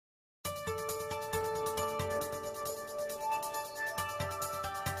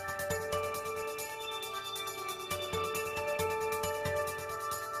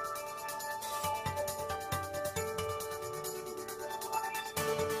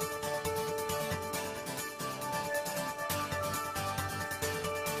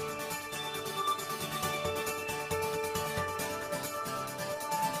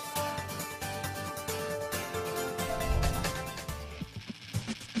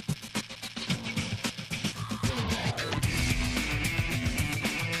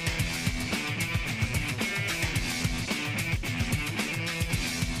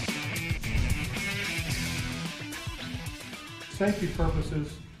safety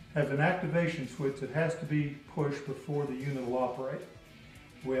purposes, has an activation switch that has to be pushed before the unit will operate.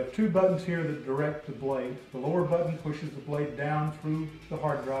 We have two buttons here that direct the blade. The lower button pushes the blade down through the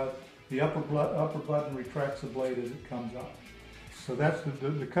hard drive. The upper button retracts the blade as it comes up. So that's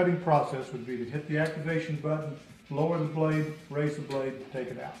the cutting process would be to hit the activation button, lower the blade, raise the blade, take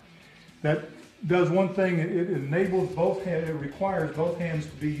it out. That does one thing, it enables both hands, it requires both hands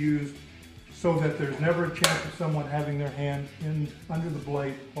to be used so that there's never a chance of someone having their hand under the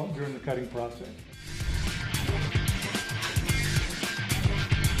blade during the cutting process.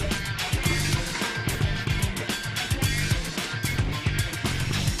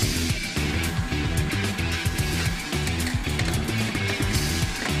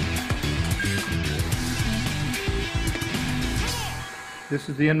 This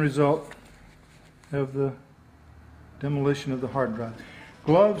is the end result of the demolition of the hard drive.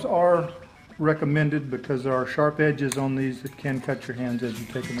 Gloves are recommended because there are sharp edges on these that can cut your hands as you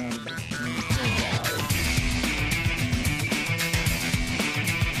take them out of the machine.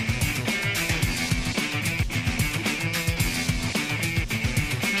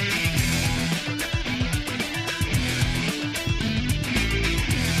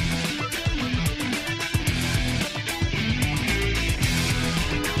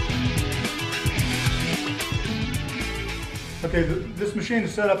 Okay, this machine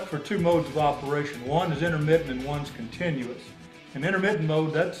is set up for two modes of operation. One is intermittent and one's continuous. In intermittent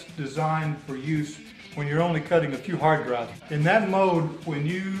mode, that's designed for use when you're only cutting a few hard drives. In that mode, when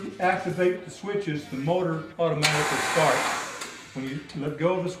you activate the switches, the motor automatically starts. When you let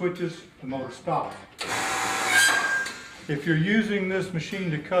go of the switches, the motor stops. If you're using this machine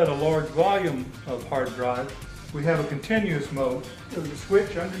to cut a large volume of hard drive, we have a continuous mode. There's a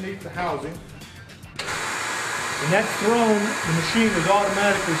switch underneath the housing. When that's thrown, the machine is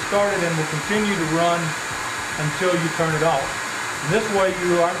automatically started and will continue to run until you turn it off. And this way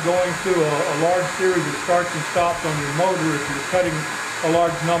you aren't going through a large series of starts and stops on your motor if you're cutting a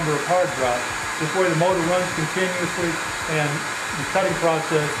large number of hard drives. This way the motor runs continuously and the cutting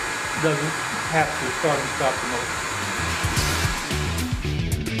process doesn't have to start and stop the motor.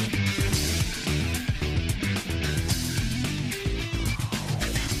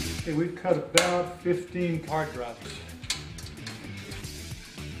 Okay, we've cut about 15 hard drives.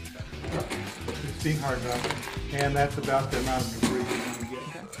 15 hard drives, and that's about the amount of debris we're going to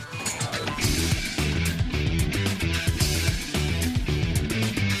get.